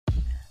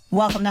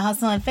Welcome to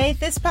Hustle and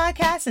Faith. This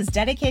podcast is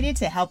dedicated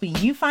to helping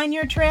you find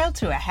your trail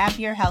to a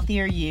happier,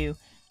 healthier you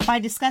by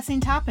discussing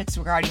topics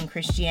regarding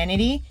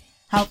Christianity,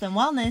 health and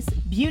wellness,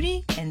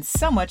 beauty, and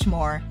so much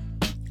more.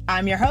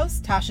 I'm your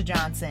host, Tasha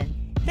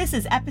Johnson. This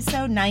is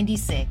episode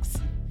 96,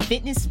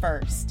 Fitness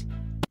First.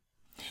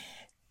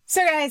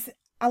 So guys,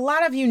 a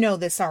lot of you know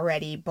this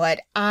already,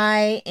 but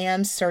I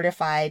am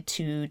certified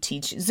to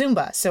teach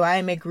Zumba. So I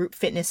am a group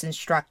fitness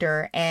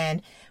instructor,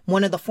 and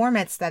one of the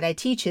formats that I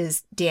teach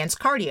is dance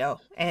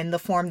cardio, and the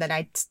form that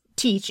I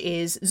teach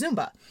is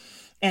Zumba.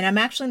 And I'm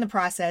actually in the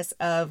process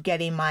of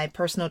getting my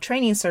personal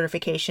training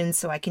certification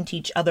so I can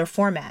teach other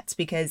formats,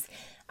 because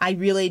I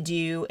really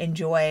do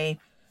enjoy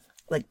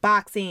like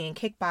boxing and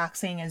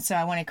kickboxing, and so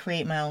I want to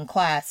create my own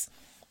class.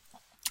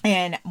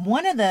 And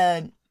one of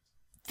the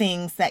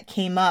things that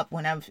came up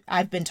when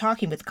I've been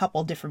talking with a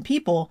couple different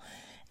people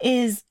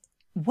is,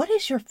 what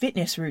is your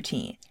fitness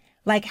routine?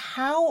 Like,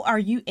 how are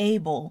you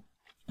able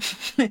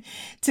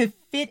to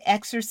fit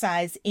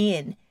exercise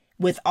in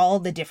with all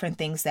the different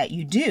things that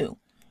you do?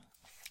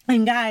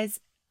 And guys,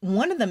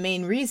 one of the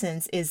main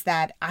reasons is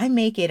that I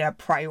make it a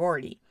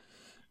priority.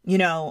 You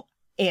know,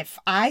 if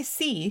I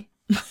see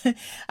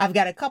I've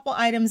got a couple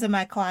items in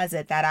my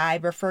closet that I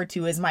refer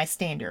to as my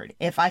standard.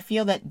 If I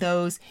feel that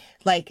those,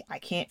 like, I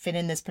can't fit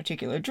in this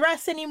particular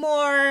dress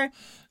anymore,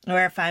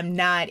 or if I'm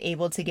not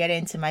able to get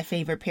into my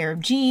favorite pair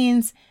of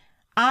jeans,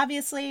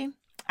 obviously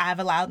I've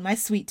allowed my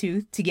sweet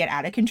tooth to get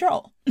out of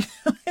control.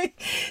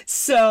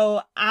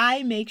 So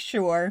I make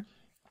sure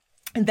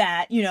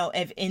that, you know,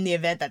 if in the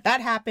event that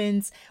that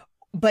happens,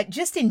 but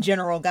just in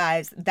general,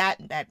 guys,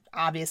 that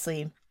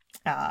obviously,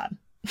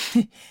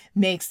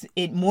 makes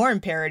it more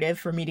imperative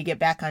for me to get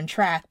back on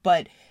track.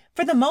 But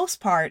for the most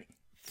part,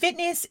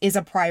 fitness is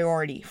a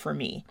priority for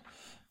me.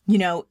 You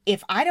know,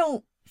 if I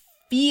don't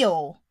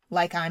feel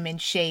like I'm in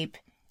shape,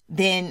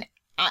 then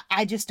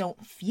I just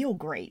don't feel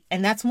great.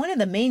 And that's one of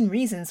the main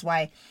reasons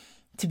why,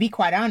 to be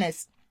quite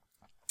honest,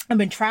 I've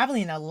been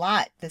traveling a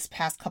lot this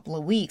past couple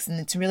of weeks, and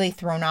it's really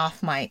thrown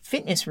off my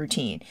fitness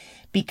routine,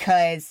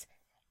 because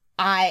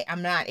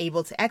I'm not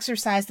able to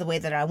exercise the way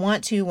that I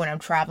want to when I'm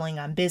traveling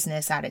on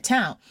business out of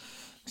town.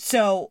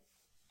 So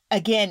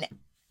again,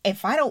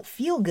 if I don't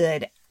feel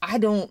good, you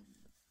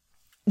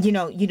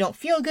don't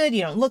feel good,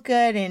 you don't look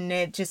good, and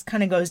it just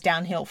kind of goes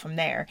downhill from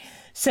there.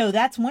 So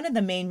that's one of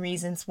the main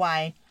reasons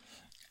why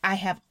I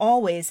have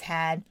always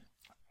had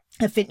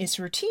a fitness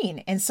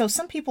routine. And so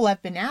some people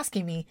have been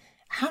asking me,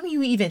 how do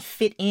you even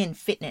fit in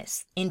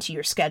fitness into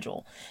your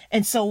schedule?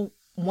 And so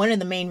one of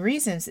the main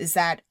reasons is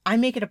that I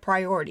make it a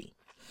priority.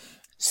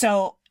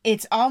 So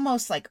it's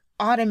almost like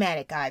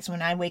automatic, guys.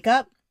 When I wake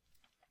up,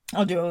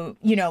 I'll do,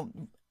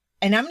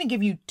 and I'm going to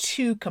give you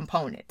two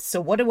components. So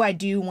what do I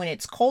do when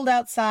it's cold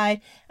outside,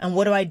 and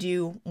what do I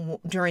do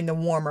during the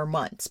warmer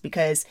months?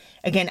 Because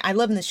again, I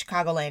live in the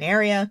Chicagoland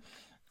area,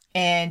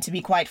 and to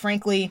be quite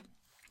frank,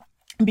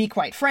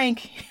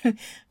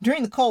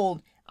 during the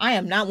cold, I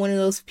am not one of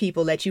those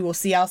people that you will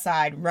see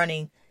outside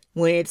running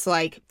when it's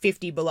like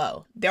 50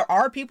 below. There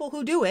are people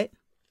who do it.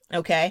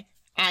 Okay.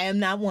 I am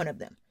not one of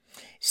them.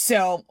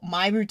 So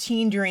my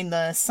routine during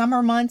the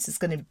summer months is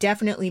going to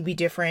definitely be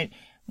different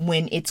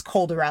when it's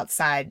colder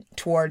outside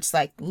towards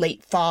like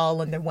late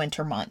fall and the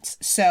winter months.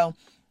 So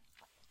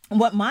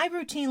what my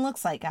routine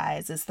looks like,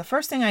 guys, is the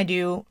first thing I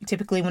do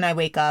typically when I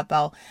wake up,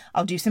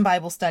 I'll do some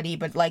Bible study.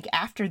 But like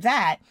after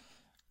that,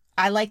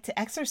 I like to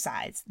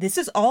exercise. This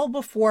is all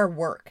before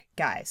work,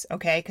 guys.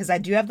 Okay. Because I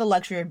do have the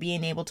luxury of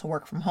being able to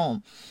work from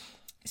home.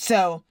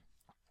 So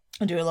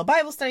I'll do a little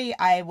Bible study.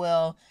 I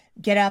will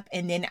get up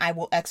and then I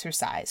will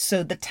exercise.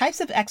 So the types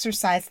of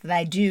exercise that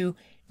I do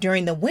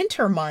during the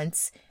winter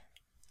months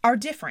are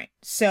different.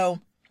 So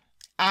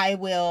I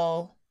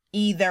will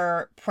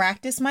either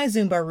practice my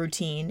Zumba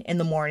routine in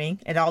the morning.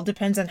 It all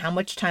depends on how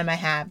much time I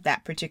have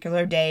that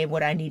particular day,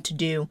 what I need to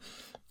do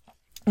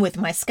with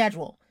my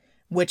schedule,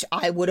 which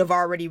I would have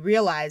already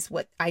realized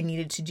what I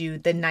needed to do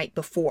the night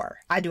before.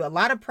 I do a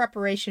lot of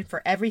preparation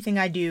for everything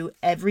I do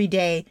every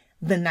day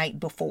the night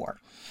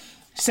before.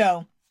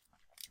 So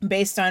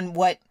based on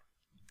what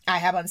I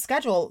have on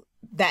schedule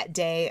that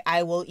day,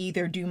 I will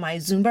either do my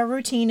Zumba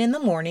routine in the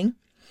morning,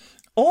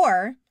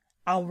 or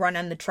I'll run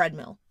on the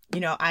treadmill.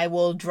 I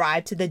will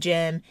drive to the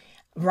gym,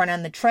 run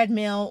on the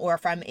treadmill, or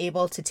if I'm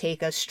able to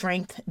take a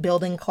strength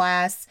building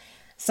class,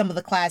 some of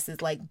the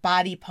classes like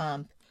Body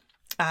Pump,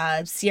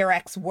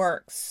 CRX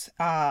Works.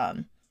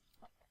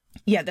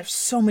 There's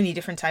so many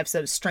different types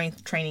of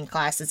strength training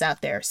classes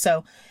out there.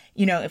 So,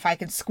 if I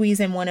can squeeze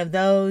in one of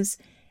those,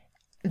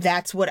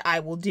 that's what I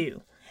will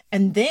do.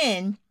 And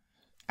then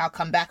I'll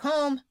come back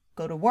home,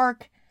 go to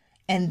work.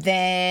 And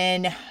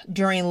then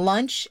during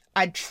lunch,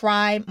 I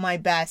try my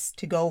best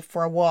to go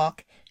for a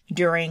walk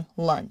during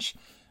lunch.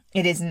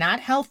 It is not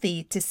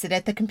healthy to sit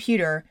at the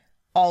computer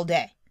all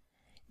day,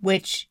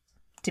 which,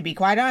 to be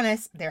quite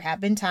honest, there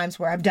have been times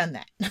where I've done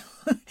that.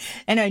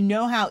 And I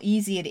know how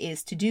easy it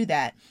is to do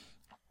that.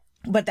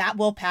 But that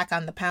will pack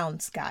on the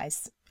pounds,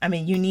 guys. I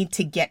mean, you need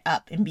to get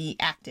up and be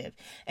active.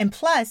 And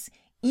plus,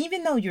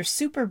 even though you're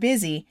super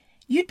busy,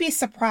 you'd be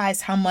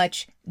surprised how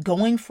much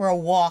going for a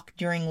walk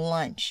during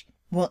lunch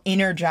will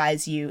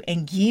energize you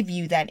and give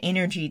you that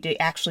energy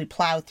to actually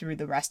plow through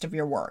the rest of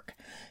your work.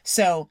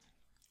 So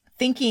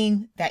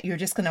thinking that you're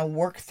just going to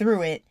work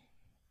through it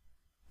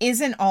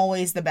isn't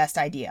always the best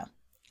idea.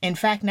 In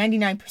fact,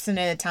 99% of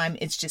the time,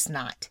 it's just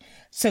not.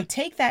 So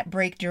take that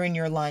break during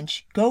your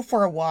lunch, go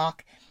for a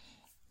walk,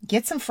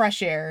 get some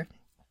fresh air,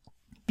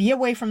 be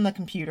away from the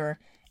computer,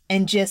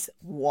 and just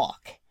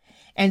walk.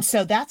 And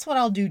so that's what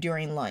I'll do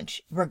during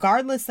lunch,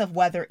 regardless of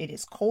whether it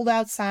is cold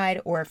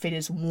outside or if it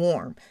is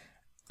warm.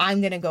 I'm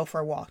going to go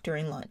for a walk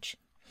during lunch.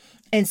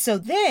 And so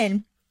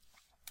then,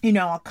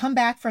 I'll come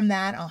back from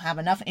that. I'll have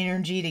enough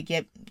energy to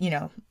get,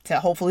 to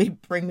hopefully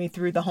bring me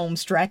through the home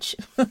stretch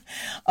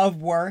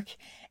of work.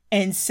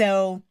 And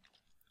so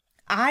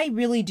I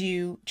really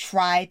do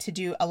try to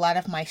do a lot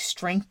of my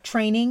strength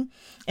training.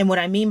 And what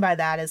I mean by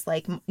that is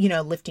like,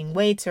 lifting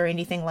weights or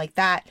anything like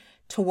that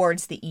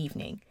towards the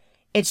evening.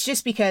 It's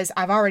just because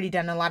I've already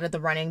done a lot of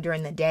the running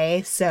during the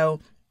day. So,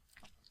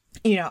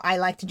 I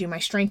like to do my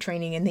strength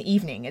training in the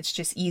evening. It's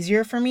just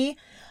easier for me.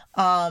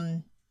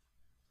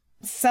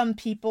 Some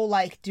people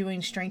like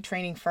doing strength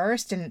training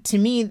first. And to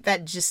me,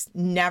 that just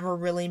never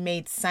really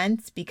made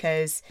sense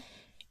because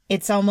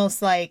it's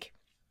almost like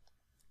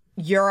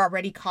you're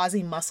already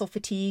causing muscle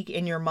fatigue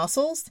in your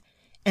muscles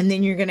and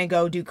then you're going to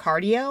go do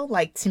cardio.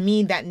 Like, to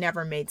me, that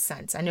never made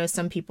sense. I know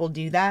some people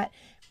do that,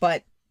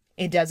 but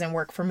it doesn't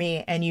work for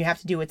me, and you have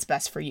to do what's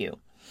best for you.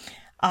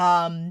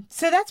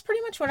 So that's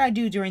pretty much what I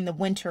do during the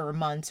winter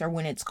months or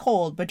when it's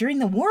cold. But during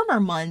the warmer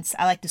months,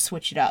 I like to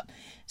switch it up.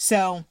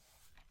 So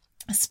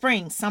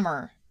spring,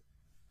 summer,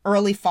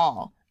 early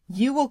fall,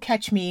 you will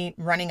catch me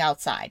running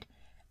outside.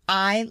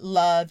 I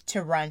love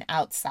to run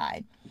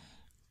outside.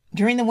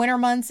 During the winter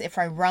months, if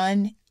I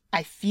run,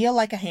 I feel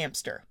like a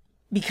hamster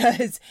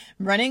because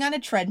running on a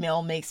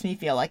treadmill makes me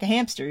feel like a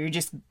hamster. You're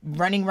just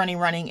running,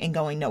 and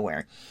going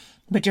nowhere.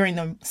 But during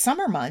the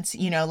summer months,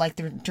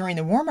 during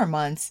the warmer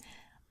months,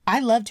 I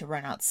love to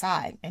run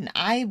outside, and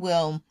I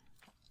will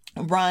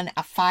run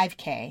a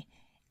 5K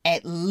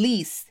at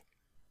least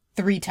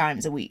 3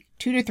 times a week.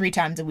 2 to 3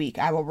 times a week,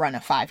 I will run a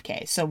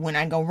 5K. So when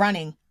I go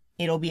running,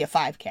 it'll be a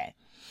 5K.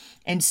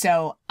 And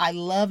so I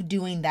love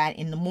doing that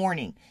in the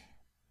morning,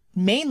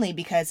 mainly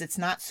because it's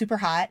not super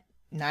hot,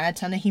 not a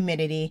ton of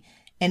humidity,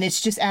 and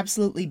it's just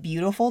absolutely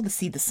beautiful to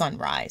see the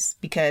sunrise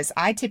because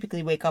I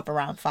typically wake up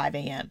around 5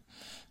 a.m.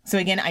 So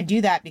again, I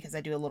do that because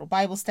I do a little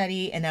Bible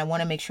study and I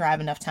want to make sure I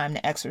have enough time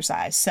to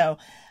exercise. So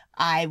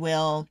I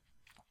will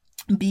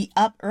be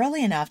up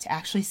early enough to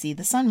actually see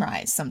the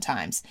sunrise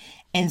sometimes.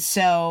 And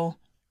so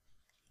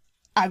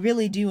I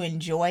really do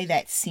enjoy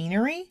that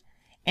scenery,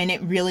 and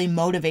it really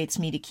motivates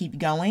me to keep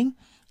going.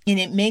 And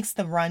it makes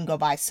the run go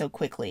by so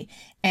quickly.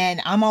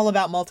 And I'm all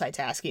about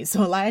multitasking.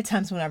 So a lot of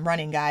times when I'm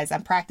running, guys,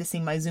 I'm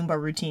practicing my Zumba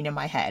routine in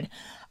my head.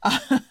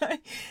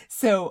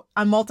 So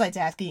I'm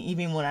multitasking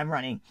even when I'm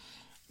running.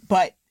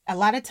 But a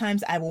lot of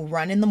times I will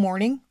run in the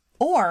morning,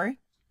 or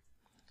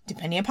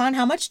depending upon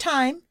how much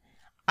time,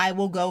 I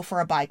will go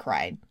for a bike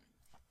ride.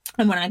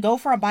 And when I go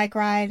for a bike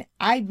ride,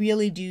 I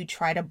really do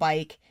try to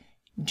bike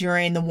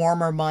during the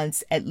warmer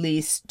months at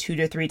least 2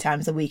 to 3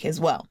 times a week as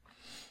well.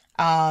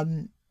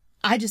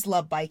 I just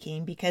love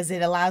biking because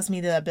it allows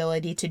me the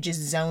ability to just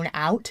zone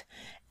out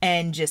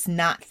and just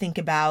not think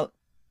about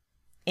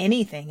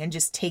anything and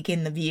just take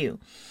in the view.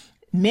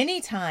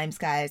 Many times,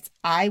 guys,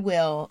 I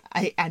know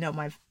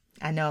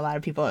a lot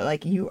of people are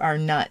like, you are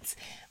nuts.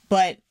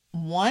 But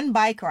one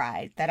bike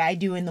ride that I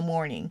do in the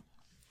morning,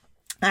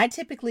 I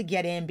typically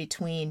get in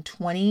between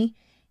 20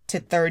 to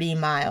 30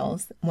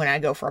 miles when I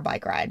go for a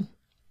bike ride.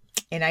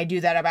 And I do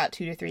that about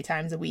 2 to 3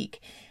 times a week.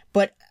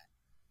 But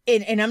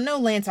and I'm no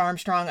Lance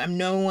Armstrong. I'm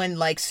no one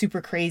like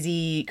super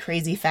crazy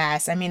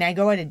fast. I mean, I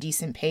go at a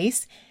decent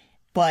pace,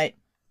 but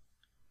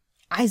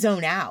I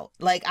zone out.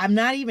 Like, I'm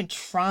not even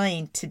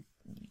trying to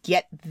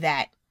get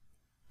that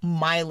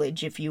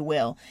mileage, if you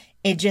will.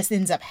 It just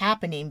ends up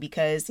happening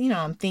because,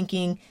 I'm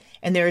thinking,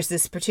 and there's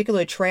this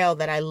particular trail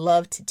that I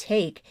love to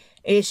take.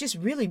 It's just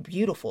really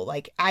beautiful.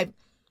 Like,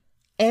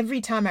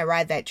 every time I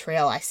ride that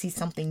trail, I see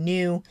something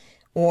new,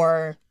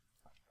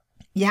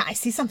 I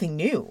see something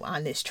new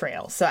on this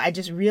trail. So I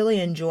just really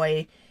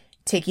enjoy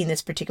taking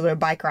this particular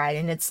bike ride,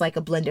 and it's like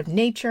a blend of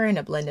nature and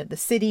a blend of the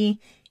city.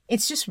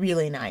 It's just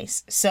really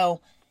nice.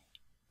 So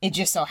it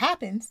just so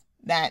happens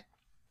that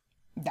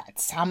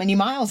that's how many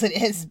miles it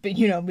is, but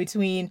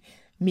between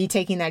me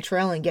taking that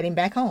trail and getting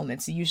back home,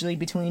 it's usually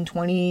between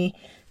 20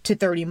 to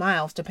 30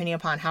 miles, depending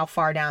upon how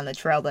far down the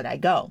trail that I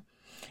go.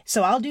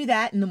 So I'll do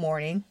that in the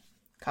morning,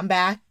 come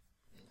back,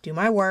 do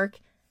my work.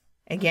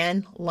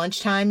 Again,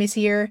 lunchtime is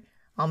here.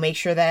 I'll make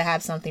sure that I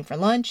have something for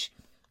lunch,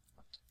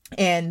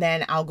 and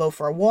then I'll go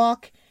for a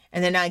walk.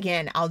 And then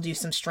again, I'll do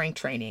some strength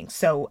training.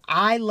 So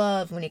I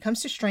love, when it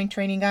comes to strength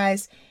training,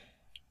 guys,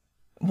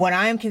 what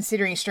I am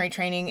considering strength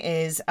training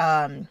is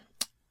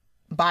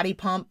body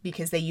pump,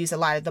 because they use a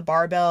lot of the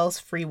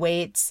barbells, free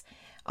weights.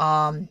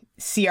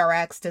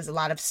 CRX does a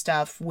lot of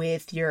stuff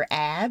with your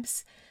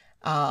abs.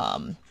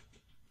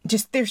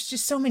 there's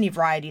just so many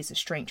varieties of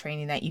strength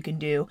training that you can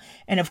do.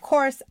 And of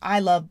course, I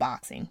love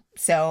boxing.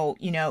 So,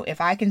 if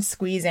I can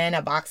squeeze in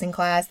a boxing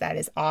class, that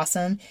is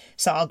awesome.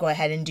 So I'll go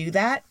ahead and do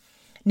that.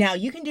 Now,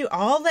 you can do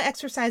all the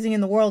exercising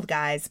in the world,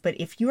 guys, but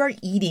if you are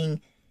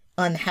eating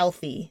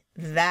unhealthy,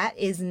 that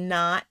is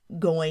not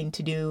going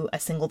to do a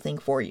single thing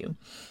for you.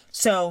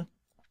 So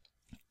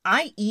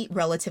I eat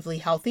relatively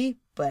healthy,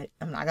 but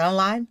I'm not gonna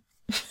lie,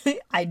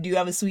 I do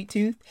have a sweet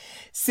tooth.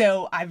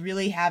 So I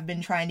really have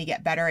been trying to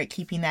get better at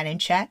keeping that in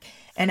check.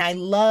 And I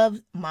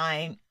love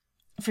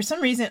for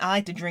some reason, I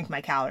like to drink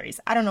my calories.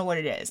 I don't know what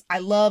it is. I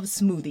love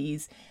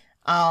smoothies,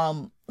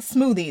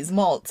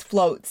 malts,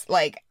 floats.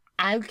 Like,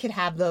 I could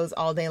have those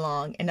all day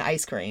long, and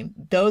ice cream.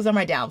 Those are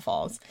my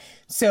downfalls.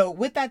 So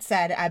with that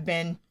said, I've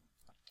been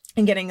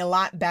getting a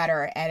lot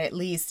better at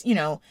least,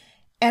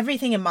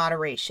 everything in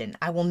moderation.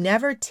 I will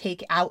never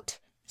take out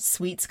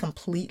sweets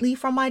completely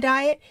from my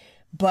diet,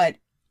 but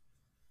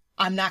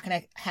I'm not going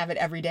to have it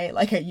every day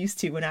like I used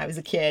to when I was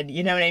a kid.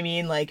 You know what I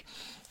mean? Like,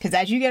 because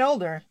as you get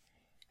older,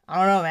 I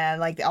don't know, man,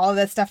 like all of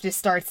that stuff just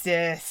starts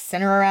to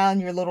center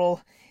around your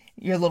little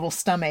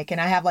stomach. And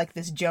I have like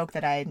this joke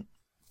that I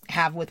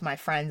have with my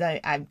friends.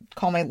 I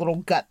call my little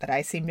gut that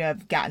I seem to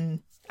have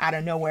gotten out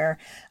of nowhere.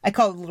 I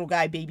call the little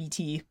guy Baby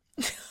T.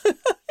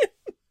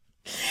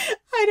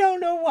 I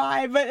don't know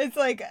why, but it's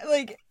like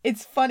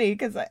it's funny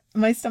because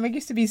my stomach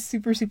used to be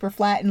super, super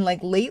flat. And like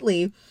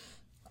lately,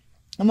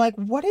 I'm like,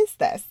 what is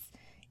this?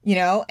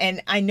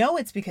 And I know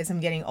it's because I'm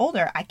getting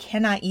older. I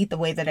cannot eat the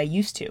way that I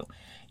used to.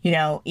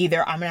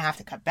 Either I'm going to have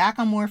to cut back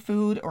on more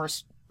food or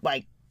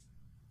like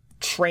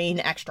train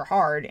extra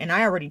hard. And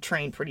I already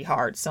train pretty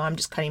hard, so I'm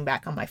just cutting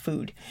back on my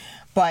food.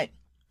 But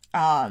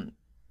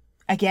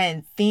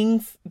again,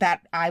 things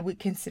that I would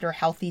consider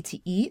healthy to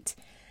eat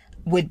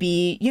would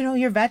be,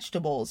 your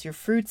vegetables, your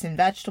fruits and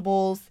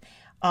vegetables.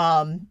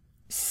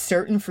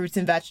 Certain fruits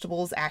and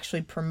vegetables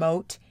actually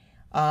promote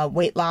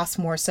weight loss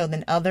more so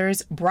than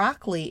others.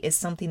 Broccoli is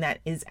something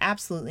that is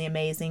absolutely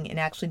amazing and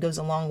actually goes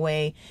a long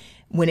way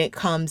when it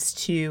comes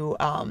to,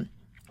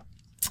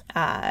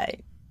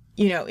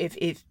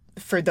 if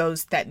for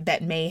those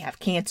that may have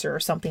cancer or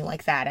something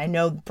like that. I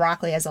know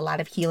broccoli has a lot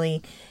of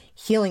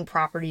healing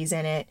properties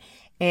in it.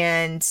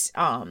 And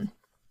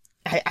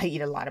I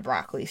eat a lot of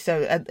broccoli,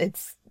 so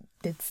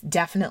it's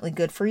definitely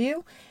good for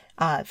you.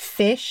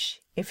 Fish,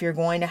 if you're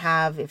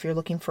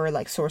looking for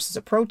like sources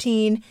of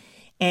protein.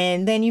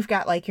 And then you've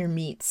got like your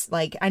meats.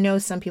 Like, I know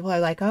some people are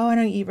like, oh, I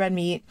don't eat red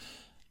meat.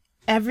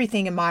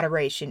 Everything in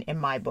moderation in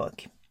my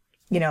book,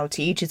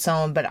 to each its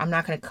own, but I'm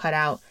not going to cut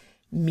out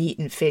meat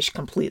and fish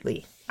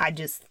completely. I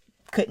just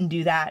couldn't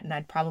do that. And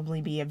I'd probably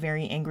be a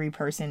very angry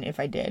person if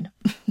I did.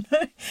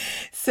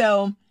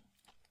 So,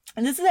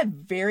 and this is a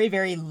very,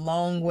 very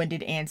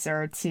long-winded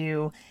answer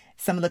to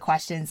some of the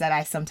questions that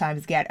I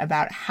sometimes get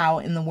about how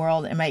in the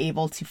world am I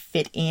able to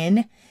fit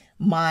in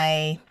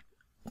my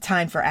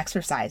time for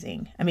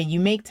exercising. I mean, you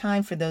make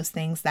time for those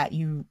things that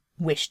you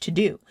wish to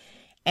do.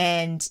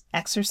 And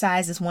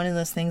exercise is one of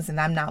those things that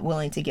I'm not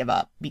willing to give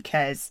up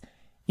because,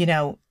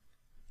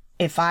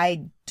 if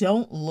I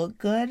don't look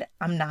good,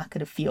 I'm not going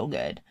to feel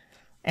good.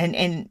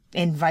 And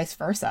vice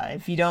versa.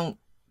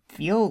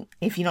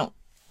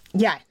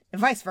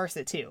 Vice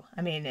versa too.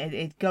 I mean,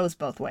 it goes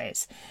both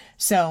ways.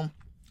 So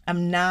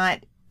I'm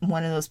not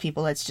one of those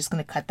people that's just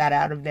going to cut that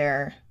out of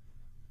their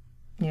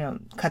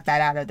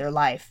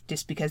life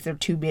just because they're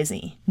too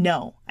busy.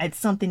 No, it's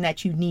something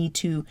that you need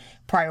to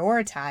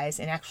prioritize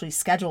and actually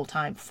schedule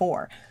time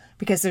for,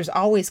 because there's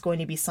always going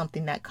to be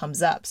something that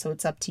comes up. So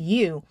it's up to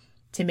you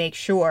to make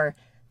sure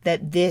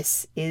that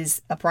this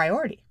is a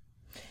priority.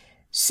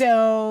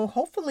 So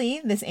hopefully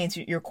this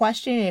answered your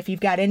question. If you've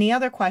got any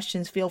other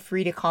questions, feel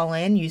free to call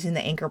in using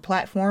the Anchor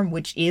platform,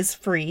 which is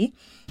free.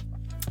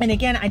 And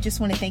again, I just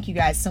want to thank you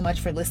guys so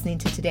much for listening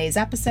to today's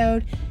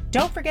episode.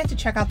 Don't forget to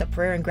check out the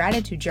Prayer and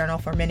Gratitude Journal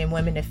for Men and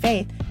Women of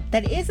Faith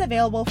that is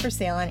available for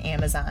sale on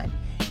Amazon.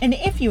 And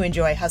if you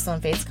enjoy Hustle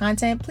and Faith's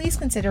content, please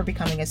consider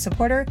becoming a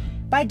supporter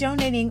by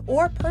donating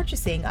or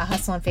purchasing a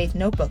Hustle and Faith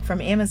notebook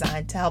from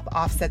Amazon to help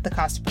offset the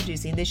cost of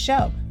producing this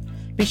show.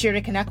 Be sure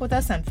to connect with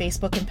us on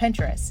Facebook and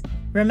Pinterest.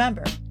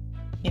 Remember,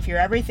 if you're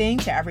everything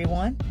to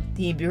everyone,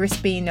 then you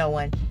risk being no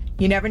one.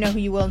 You never know who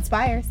you will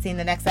inspire. See you in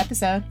the next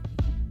episode.